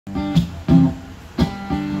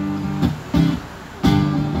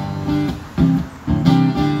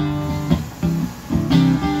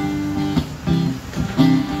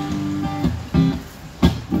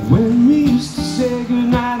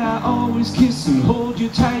kiss and hold you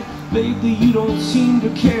tight. Lately you don't seem to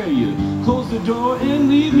care. You close the door and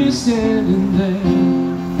leave me standing there.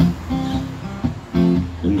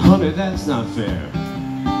 And honey, that's not fair.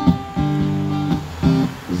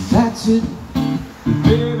 That's it,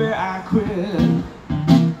 baby, I quit.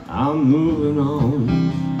 I'm moving on.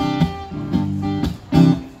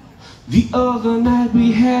 The other night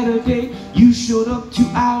we had a date. You showed up 2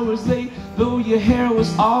 hours late. Though your hair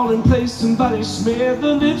was all in place, somebody smeared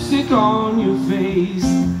the lipstick on your face.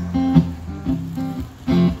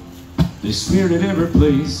 They smeared it every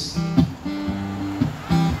place.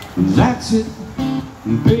 That's it,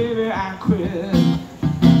 baby, I quit.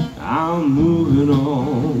 I'm moving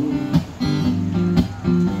on.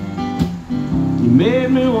 You made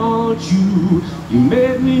me want you, you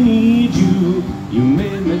made me need you, you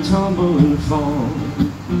made me tumble and fall.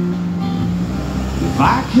 If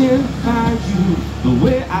I can't find you the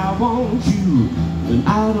way I want you, then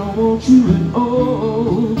I don't want you at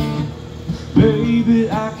all. Baby,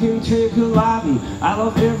 I can take a lot and I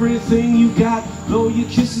love everything you got. Though your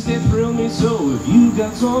kisses, they thrill me so. If you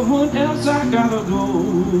got someone else, I gotta go.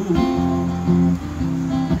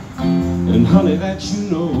 And honey, that you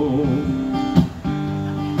know.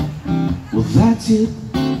 Well, that's it,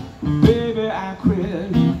 baby, I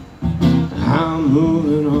quit. I'm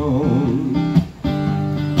moving on.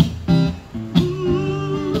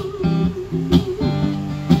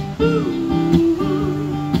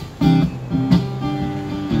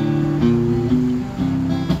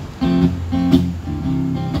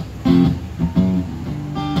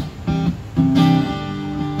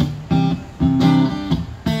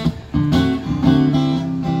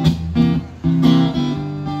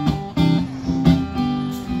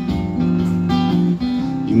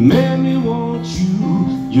 You made me want you,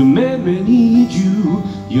 you made me need you,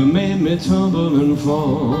 you made me tumble and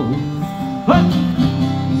fall. But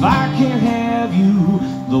if I can't have you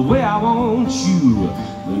the way I want you,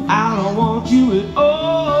 then I don't want you at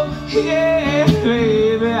all. Yeah,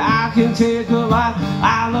 baby, I can take a lot.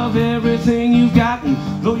 I love everything you've got, and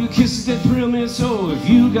though your kisses, they thrill me so. If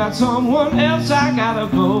you got someone else, I gotta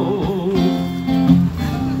go.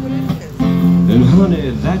 And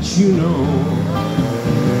honey, that you know.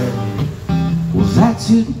 Well, that's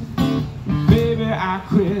it, baby, I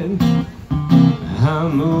quit.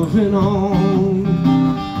 I'm moving on.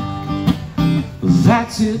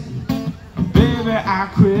 That's it, baby, I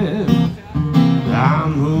quit.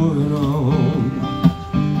 I'm moving on.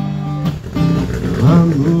 I'm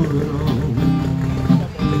moving on.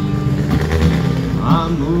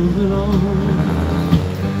 I'm moving on.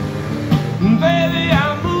 Baby,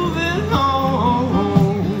 I'm moving on.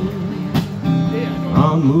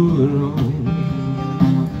 I'm moving on.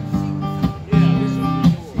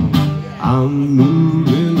 I'm moving.